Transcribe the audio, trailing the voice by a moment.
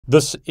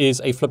This is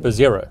a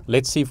flipperzero.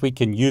 Let's see if we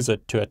can use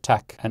it to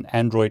attack an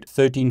Android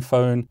 13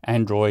 phone,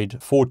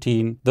 Android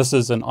 14. This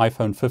is an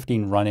iPhone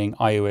 15 running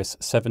iOS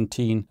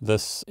 17.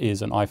 This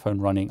is an iPhone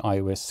running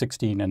iOS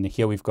 16. And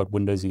here we've got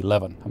Windows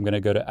 11. I'm going to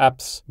go to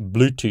Apps,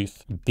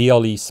 Bluetooth,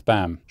 BLE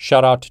Spam.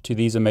 Shout out to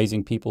these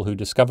amazing people who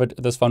discovered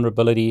this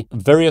vulnerability.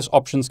 Various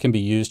options can be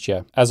used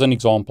here. As an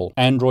example,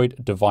 Android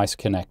Device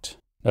Connect.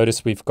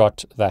 Notice we've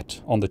got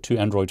that on the two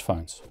Android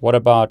phones. What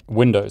about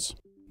Windows?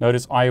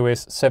 Notice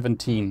iOS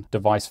 17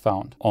 device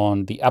found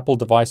on the Apple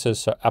devices,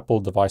 so Apple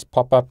device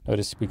pop-up.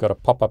 Notice we got a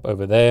pop-up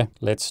over there.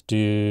 Let's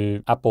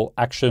do Apple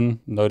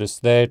Action, notice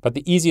there. But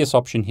the easiest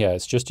option here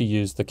is just to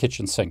use the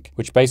kitchen sink,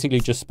 which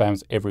basically just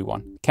spams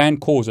everyone. Can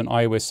cause an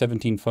iOS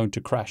 17 phone to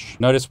crash.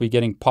 Notice we're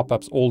getting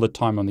pop-ups all the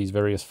time on these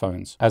various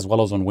phones, as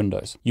well as on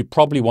Windows. You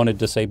probably want to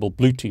disable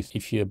Bluetooth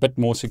if you're a bit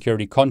more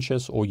security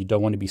conscious or you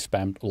don't want to be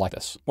spammed like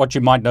this. What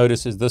you might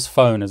notice is this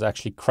phone has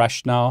actually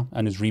crashed now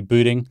and is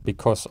rebooting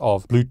because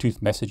of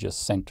Bluetooth messages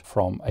sent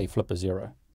from a flipperzero.